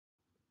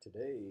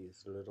Today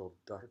is a little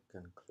dark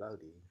and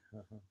cloudy.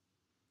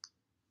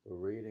 We're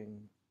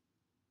reading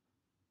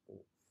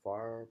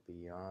Far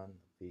Beyond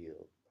the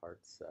Field, Part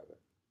 7.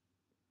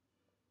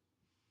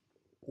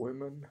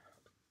 Women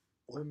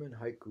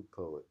haiku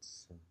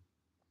poets.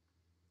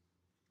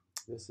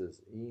 This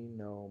is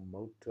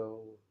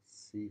Enomoto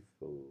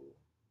Seifu,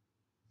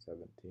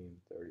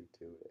 1732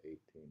 to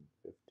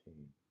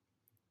 1815.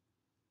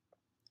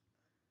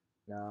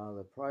 Now,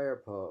 the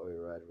prior poet we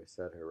read, we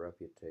said her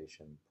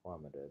reputation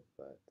plummeted,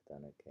 but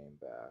then it came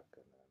back,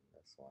 and then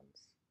this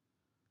one's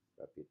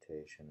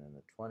reputation in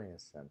the 20th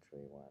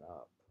century went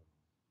up.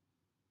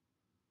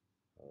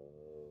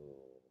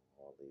 Oh,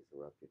 all these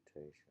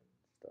reputation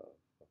stuff.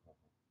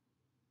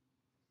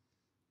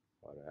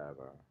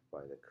 Whatever,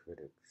 by the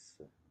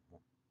critics.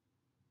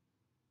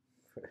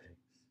 Critics.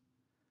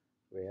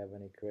 Do we have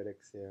any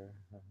critics here?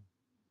 No.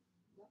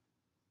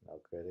 No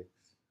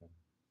critics?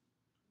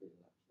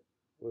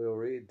 We'll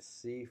read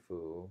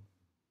Seifu,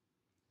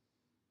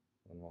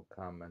 and we'll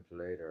comment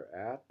later.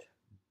 At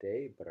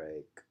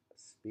daybreak,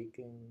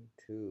 speaking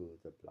to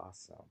the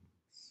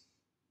blossoms,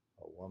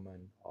 a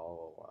woman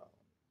all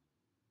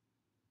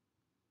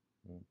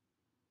alone.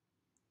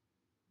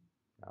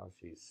 Now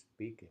she's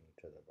speaking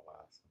to the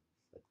blossoms.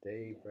 At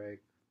daybreak,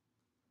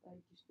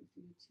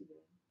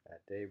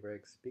 at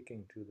daybreak,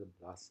 speaking to the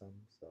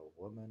blossoms, a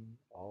woman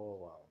all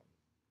alone.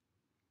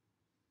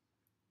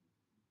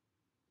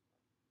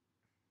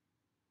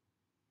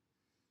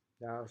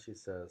 Now she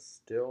says,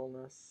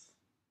 stillness,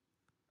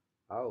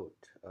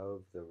 out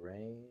of the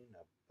rain,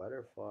 a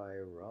butterfly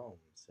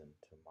roams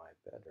into my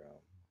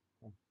bedroom.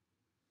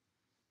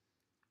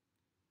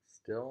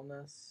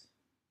 Stillness,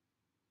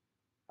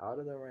 out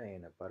of the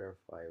rain, a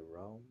butterfly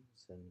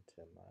roams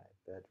into my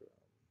bedroom.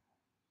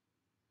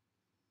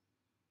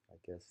 I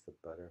guess the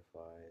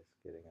butterfly is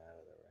getting out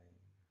of the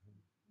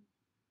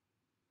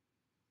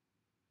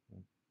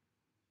rain.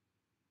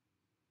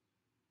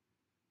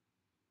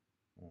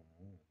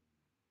 Mm-hmm.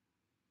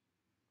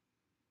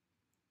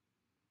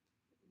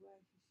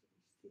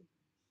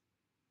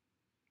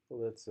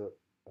 Well, it's a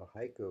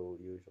haiku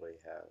usually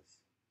has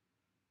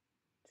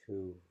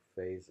two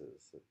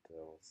phases.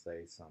 It'll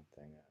say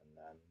something, and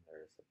then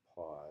there's a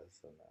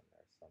pause, and then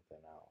there's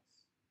something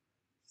else.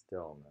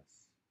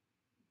 Stillness.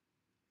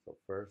 So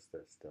first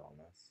there's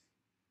stillness,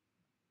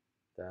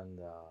 then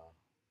the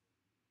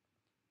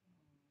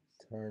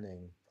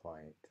turning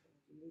point,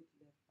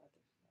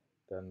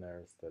 then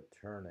there's the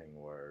turning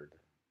word.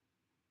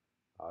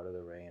 Out of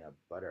the rain, a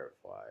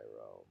butterfly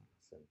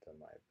roams into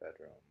my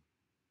bedroom.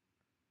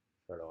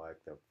 Sort of like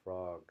the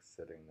frog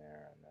sitting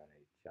there, and then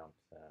he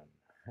jumps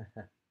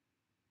in.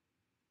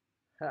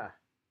 Ha!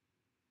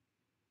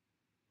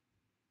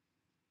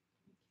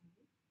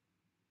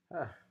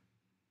 Ha!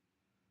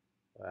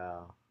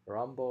 Well,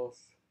 rumbles.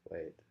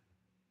 Wait,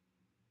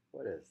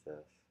 what is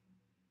this?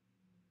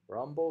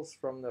 Rumbles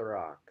from the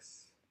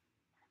rocks.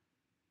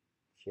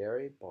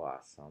 Cherry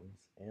blossoms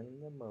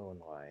in the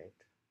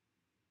moonlight,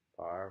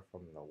 far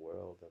from the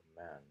world of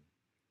men.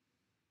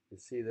 You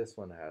see, this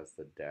one has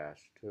the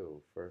dash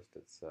too. First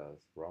it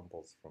says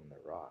rumbles from the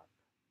rock.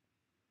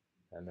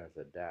 Then there's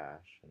a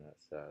dash, and it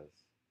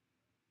says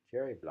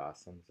cherry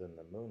blossoms in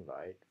the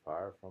moonlight,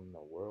 far from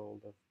the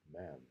world of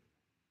men.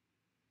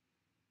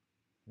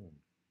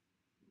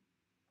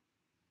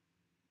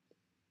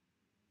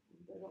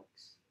 The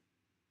rocks.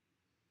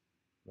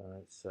 Then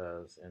it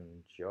says,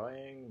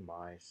 enjoying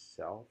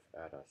myself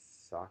at a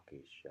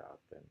sake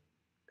shop in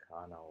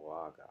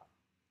Kanagawa.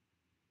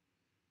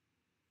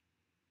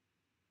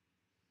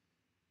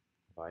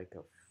 Like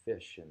a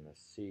fish in the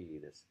sea,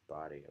 this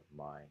body of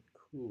mine,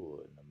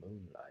 cool in the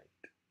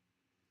moonlight.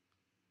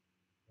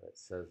 It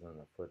says in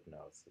the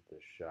footnotes that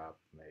the shop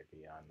may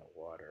be on the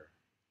water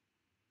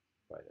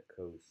by the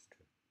coast,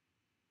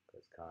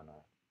 because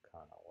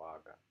Kanagawa.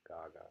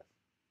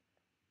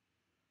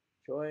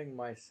 Enjoying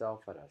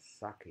myself at a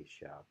sake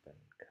shop in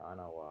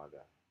Kanagawa.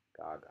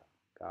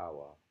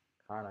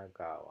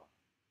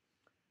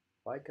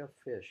 Like a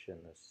fish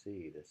in the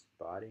sea, this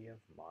body of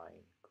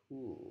mine,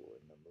 cool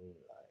in the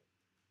moonlight.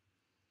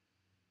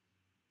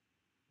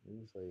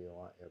 Usually you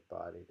want your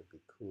body to be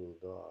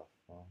cooled off,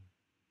 huh?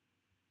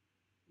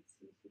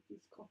 It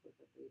is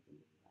comfortable in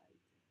the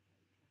light.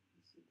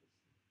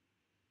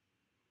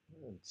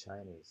 In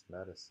Chinese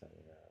medicine,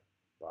 your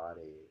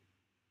body,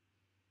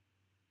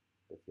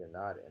 if you're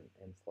not in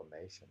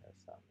inflammation or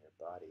something, your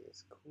body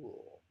is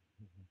cool.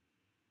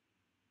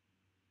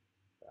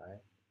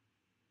 Right?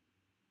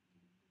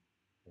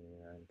 When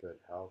you're in good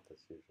health,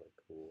 it's usually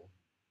cool.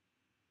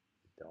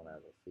 You don't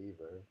have a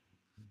fever.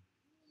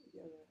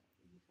 You have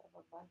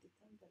a body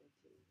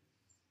temperature.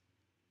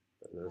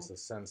 But there's a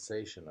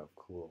sensation of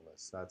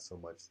coolness, not so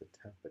much the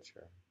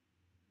temperature.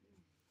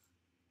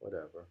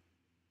 Whatever.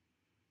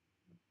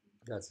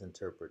 That's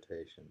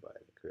interpretation by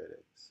the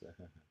critics.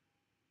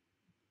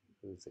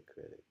 Who's a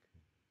critic?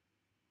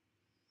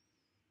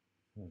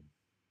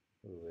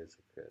 Who is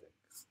a critic?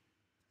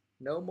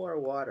 No more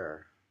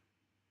water.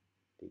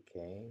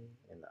 Decaying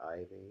in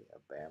ivy, a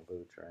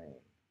bamboo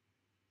train.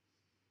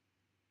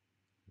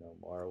 No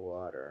more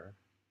water.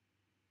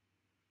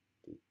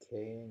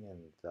 Decaying in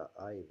the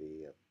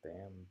ivy of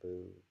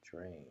bamboo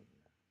drain.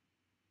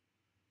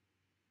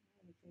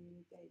 They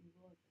retain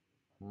water.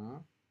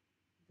 Hmm?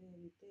 They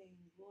retain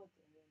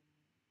water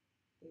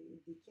and they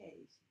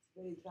decays. It's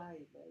very dry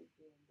right there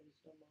and there's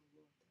no more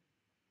water.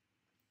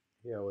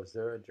 Yeah, was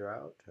there a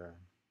drought or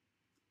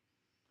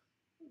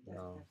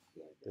no?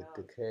 The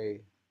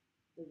decay.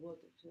 The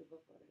water to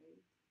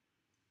evaporate.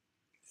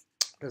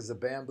 Is the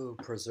bamboo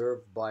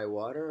preserved by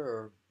water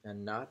or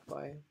and not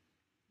by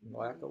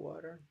lack of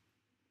water?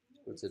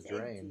 It's a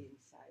drain. Empty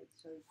inside,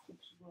 so it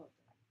keeps water.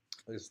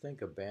 Just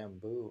think of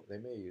bamboo. They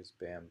may use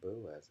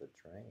bamboo as a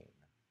drain.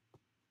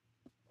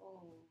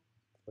 Oh.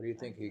 What do you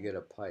think? You get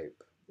a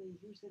pipe. They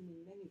use them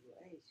in many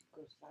ways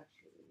in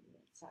construction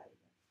inside.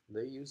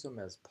 They use them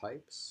as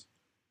pipes.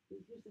 They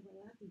use them a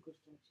lot in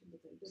construction,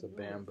 but I don't know. It's a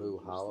bamboo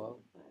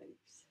hollow.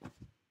 Pipes.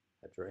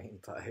 A drain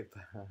pipe.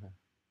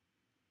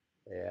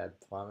 They add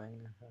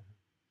plumbing.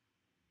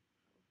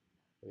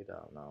 We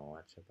don't know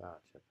much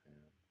about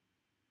Japan.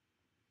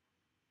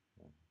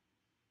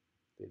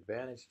 The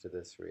advantage to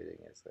this reading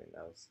is we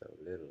know so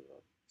little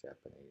of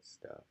Japanese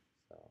stuff,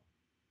 so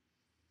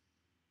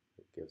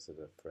it gives it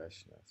a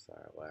freshness,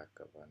 our lack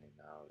of any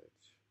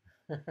knowledge.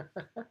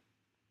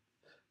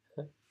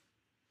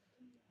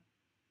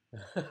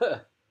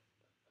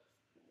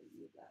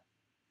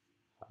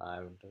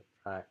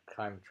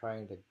 I'm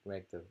trying to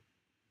make the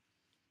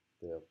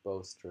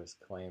boisterous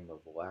claim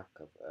of lack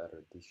of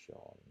erudition.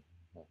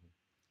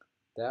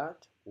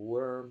 That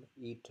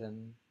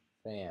worm-eaten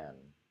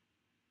fan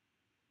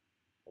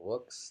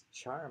looks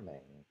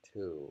charming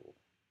too.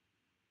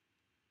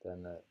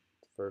 Then the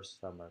first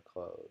summer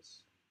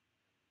clothes.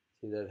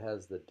 See that it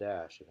has the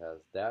dash. It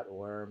has that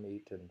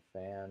worm-eaten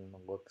fan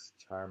looks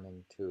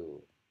charming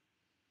too.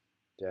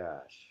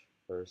 Dash.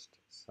 First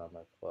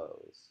summer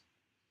clothes.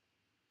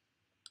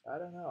 I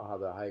don't know how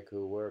the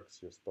haiku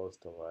works. You're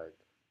supposed to like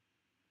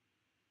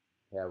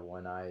have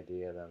one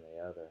idea then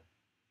the other.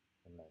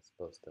 And they're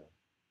supposed to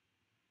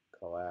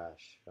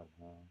clash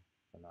somehow.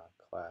 Or not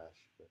clash,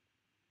 but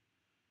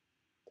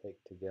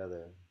take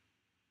together.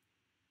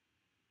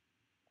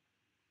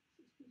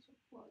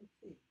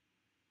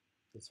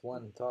 It's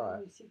one thought.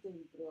 When we see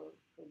them grow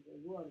from the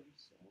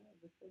worms,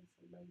 the things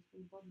are made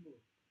from bamboo.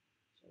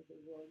 So the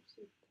worms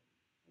eat them.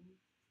 And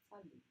it's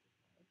charming.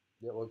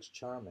 It looks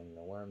charming.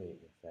 The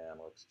worm-eating fan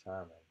looks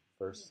charming.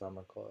 First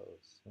summer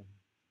clothes.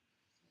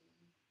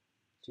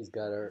 She's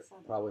got her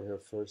probably her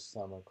first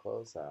summer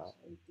clothes out.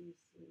 So it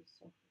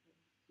is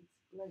it's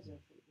pleasure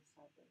for the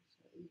summer.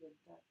 So even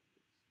that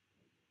is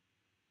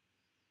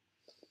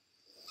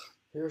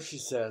Here she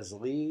says,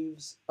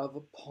 leaves of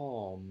a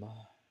palm,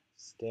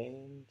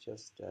 staying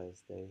just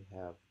as they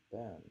have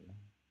been.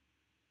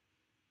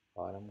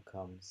 Autumn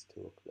comes to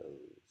a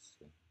close.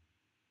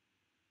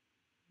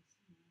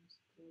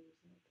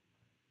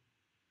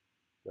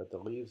 But the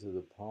leaves of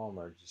the palm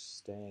are just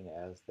staying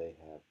as they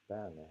have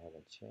been. They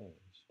haven't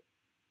changed.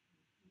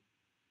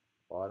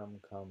 Autumn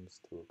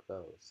comes to a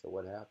close. So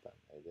what happened?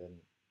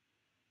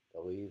 The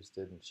leaves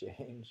didn't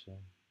change.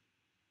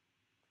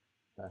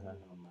 I don't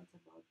know much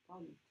about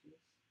palm trees.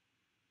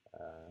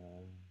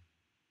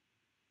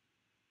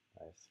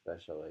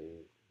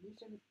 Especially.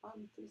 Usually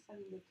palm trees are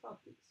in the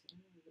tropics,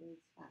 where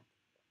it's hot.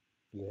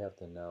 You have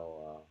to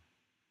know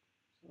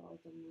so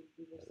autumn will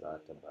be the a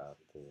lot about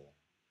the.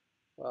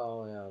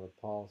 Well, yeah, the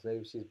palms.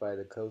 Maybe she's by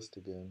the coast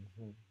again.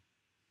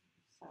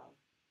 South.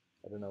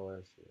 I don't know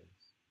where she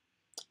is.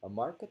 A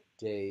market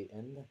day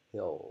in the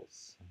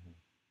hills.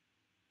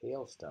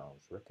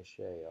 Hailstones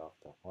ricochet off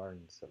the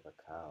horns of a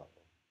cow.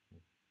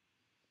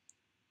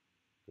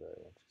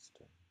 Very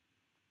interesting.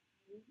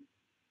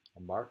 A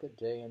market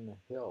day in the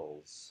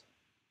hills.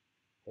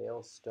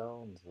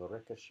 Hailstones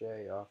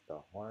ricochet off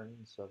the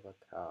horns of a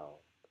cow.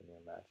 Can you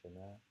imagine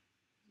that?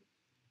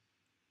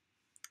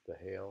 The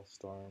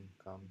hailstorm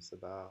comes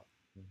about.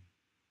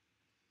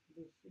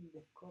 They hit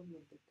the corn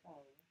of the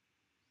cow.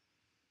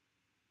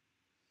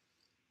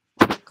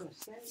 Because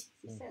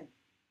she said.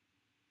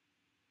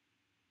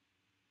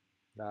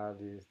 Now,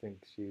 do you think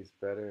she's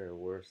better or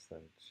worse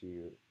than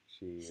Shirai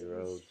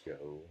Shirao?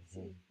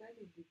 She's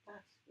very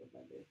detached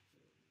from it.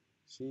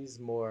 She's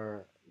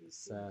more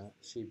Zen.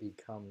 She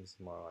becomes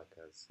more like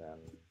a Zen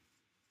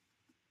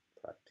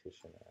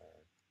practitioner.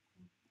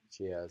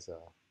 She has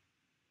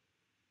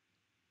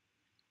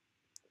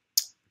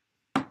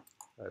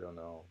I don't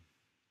know.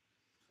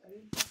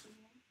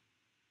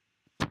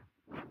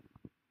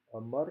 A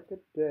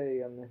market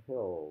day in the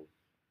hills.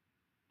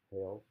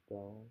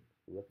 Hailstones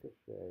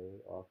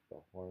ricochet off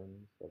the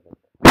horns of a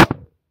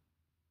cow.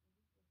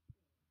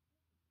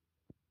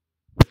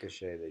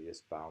 Ricochet, they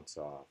just bounce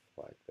off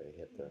like they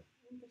hit the.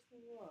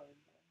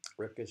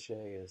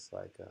 Ricochet is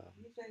like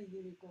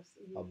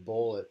a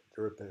bullet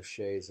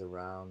ricochets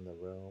around the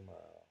room,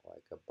 or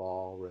like a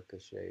ball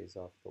ricochets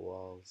off the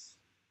walls.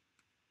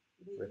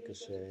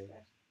 Ricochet.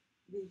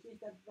 They use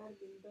that verb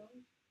in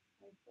those.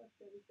 I thought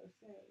the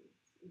ricochet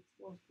it's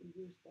mostly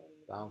used on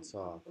bounce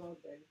off.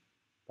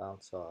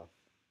 Bounce off.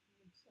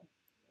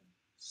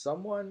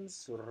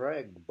 Someone's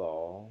rag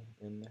ball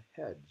in the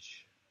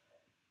hedge.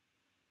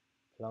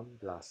 Plum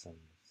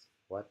blossoms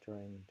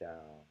fluttering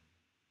down.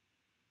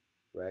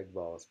 Rag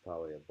ball is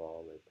probably a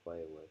ball they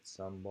play with.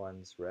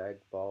 Someone's rag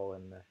ball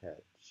in the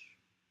hedge.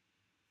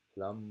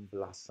 Plum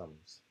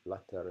blossoms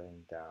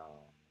fluttering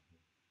down.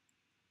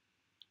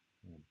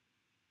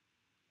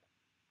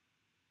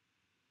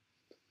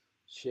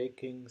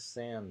 Shaking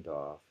sand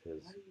off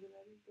his... Are you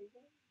ready to go?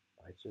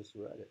 I just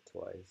read it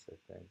twice, I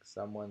think.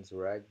 Someone's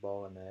rag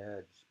ball in the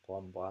hedge.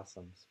 Plum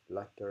blossoms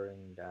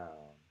fluttering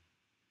down.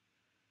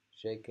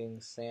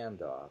 Shaking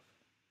sand off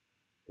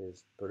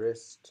his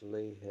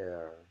bristly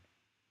hair.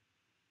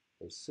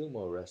 A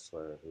sumo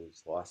wrestler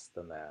who's lost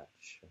the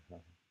match.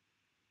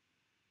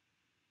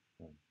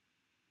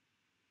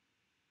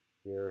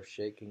 Here,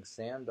 shaking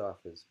sand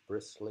off his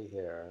bristly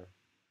hair.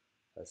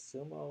 A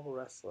sumo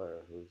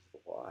wrestler who's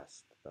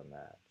lost the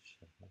match.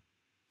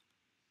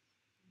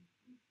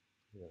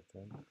 You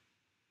think?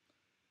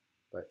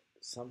 But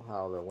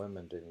somehow the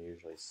women didn't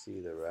usually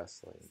see the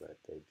wrestling, but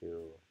they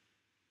do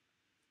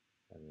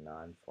in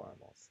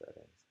non-formal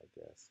settings, I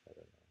guess. I don't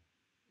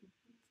know.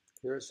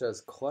 Here it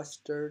says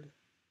clustered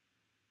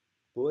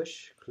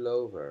bush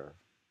clover.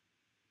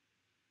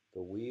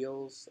 The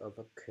wheels of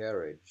a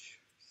carriage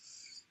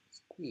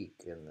squeak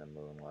in the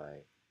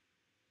moonlight.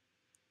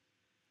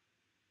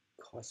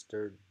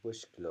 Clustered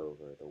bush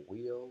clover. The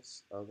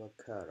wheels of a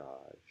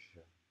carriage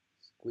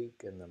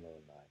squeak in the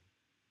moonlight.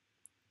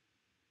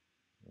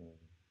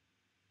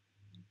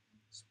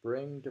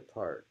 Spring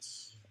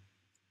departs.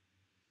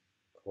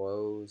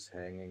 Clothes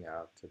hanging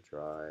out to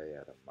dry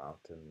at a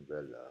mountain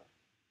villa.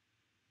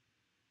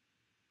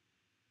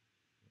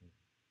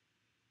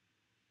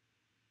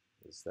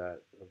 Is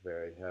that a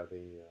very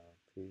heavy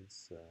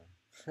piece?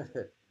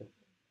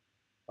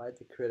 Why'd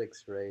the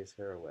critics raise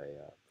her way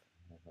up?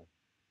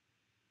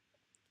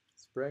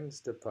 Spring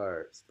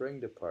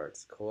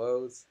departs,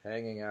 clothes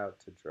hanging out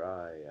to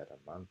dry at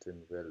a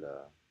mountain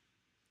villa.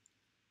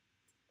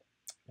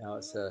 Now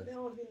it says... The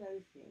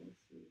ordinary things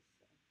is...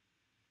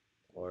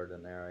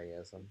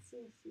 ordinaryism. It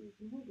seems he's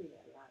moving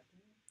a lot.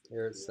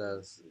 Here it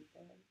says,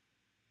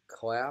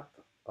 clap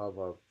of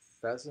a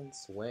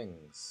pheasant's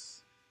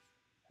wings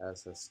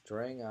as a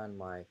string on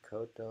my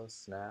koto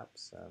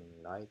snaps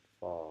and night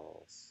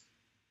falls.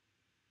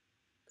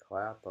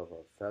 Clap of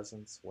a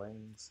pheasant's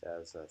wings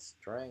as a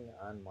string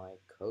on my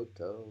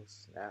koto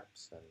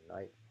snaps and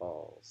night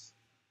falls.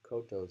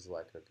 Koto's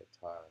like a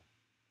guitar.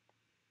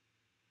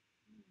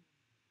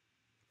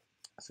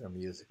 It's a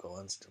musical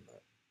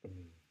instrument.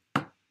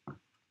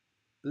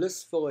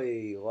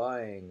 Blissfully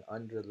lying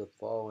under the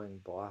falling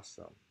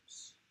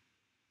blossoms.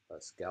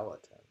 A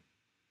skeleton.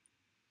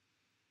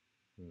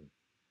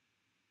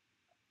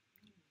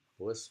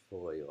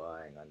 Blissfully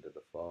lying under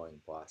the falling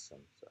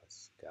blossoms. A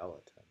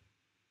skeleton.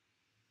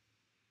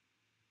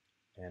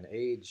 An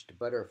aged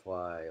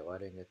butterfly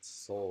letting its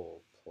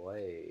soul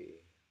play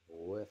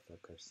with a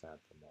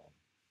chrysanthemum.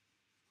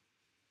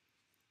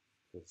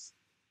 This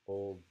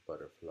old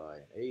butterfly,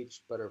 an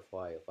aged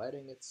butterfly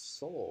letting its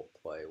soul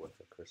play with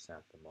a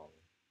chrysanthemum.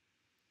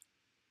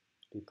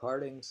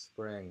 Departing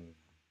spring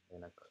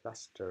in a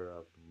cluster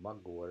of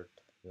mugwort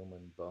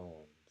human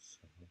bones.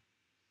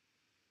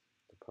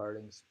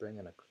 Departing spring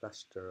in a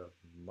cluster of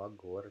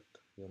mugwort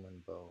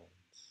human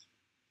bones.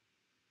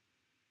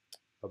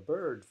 A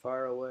bird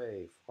far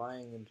away,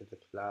 flying into the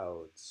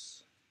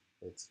clouds,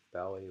 its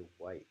belly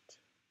white.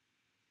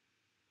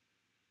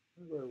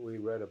 Remember we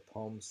read a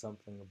poem,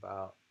 something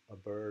about a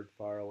bird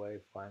far away,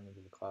 flying into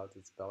the clouds,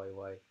 its belly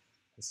white.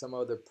 And some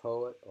other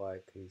poet,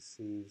 like he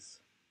sees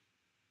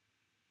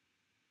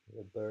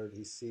the bird,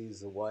 he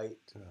sees the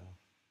white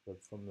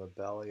from the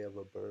belly of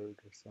a bird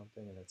or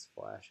something, and it's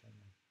flashing.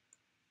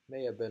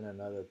 May have been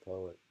another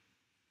poet,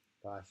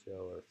 Basho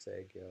or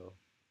Saigyo.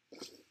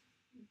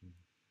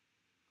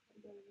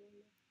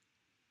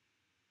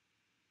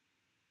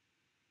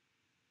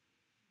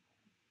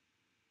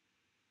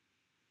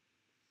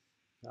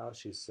 Now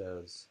she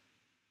says,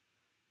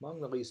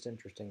 among the least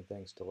interesting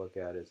things to look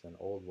at is an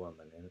old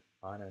woman.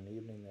 On an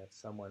evening that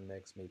someone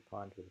makes me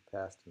ponder the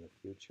past and the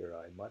future,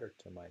 I mutter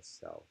to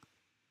myself,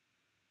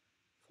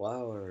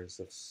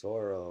 flowers of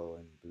sorrow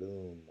and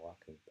bloom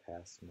walking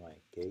past my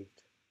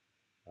gate,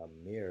 a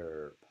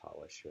mirror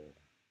polisher.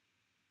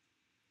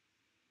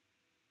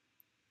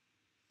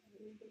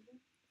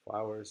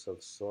 Flowers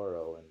of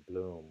sorrow and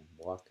bloom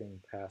walking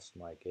past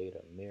my gate,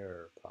 a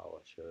mirror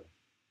polisher.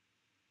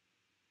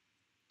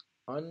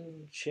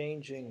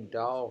 Unchanging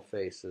doll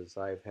faces,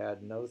 I've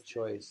had no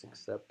choice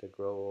except to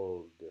grow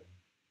old.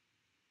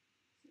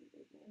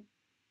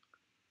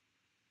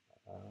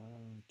 I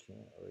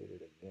can't read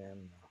it again,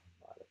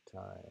 I'm out of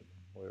time.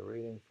 We're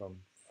reading from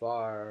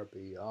Far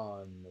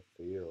Beyond the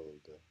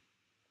Field.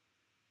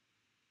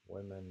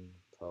 Women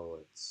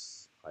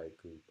Poets,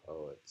 Haiku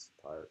Poets,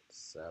 Part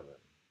 7.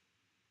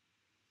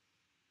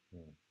 We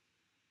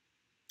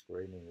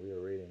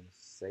were reading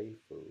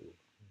Seifu.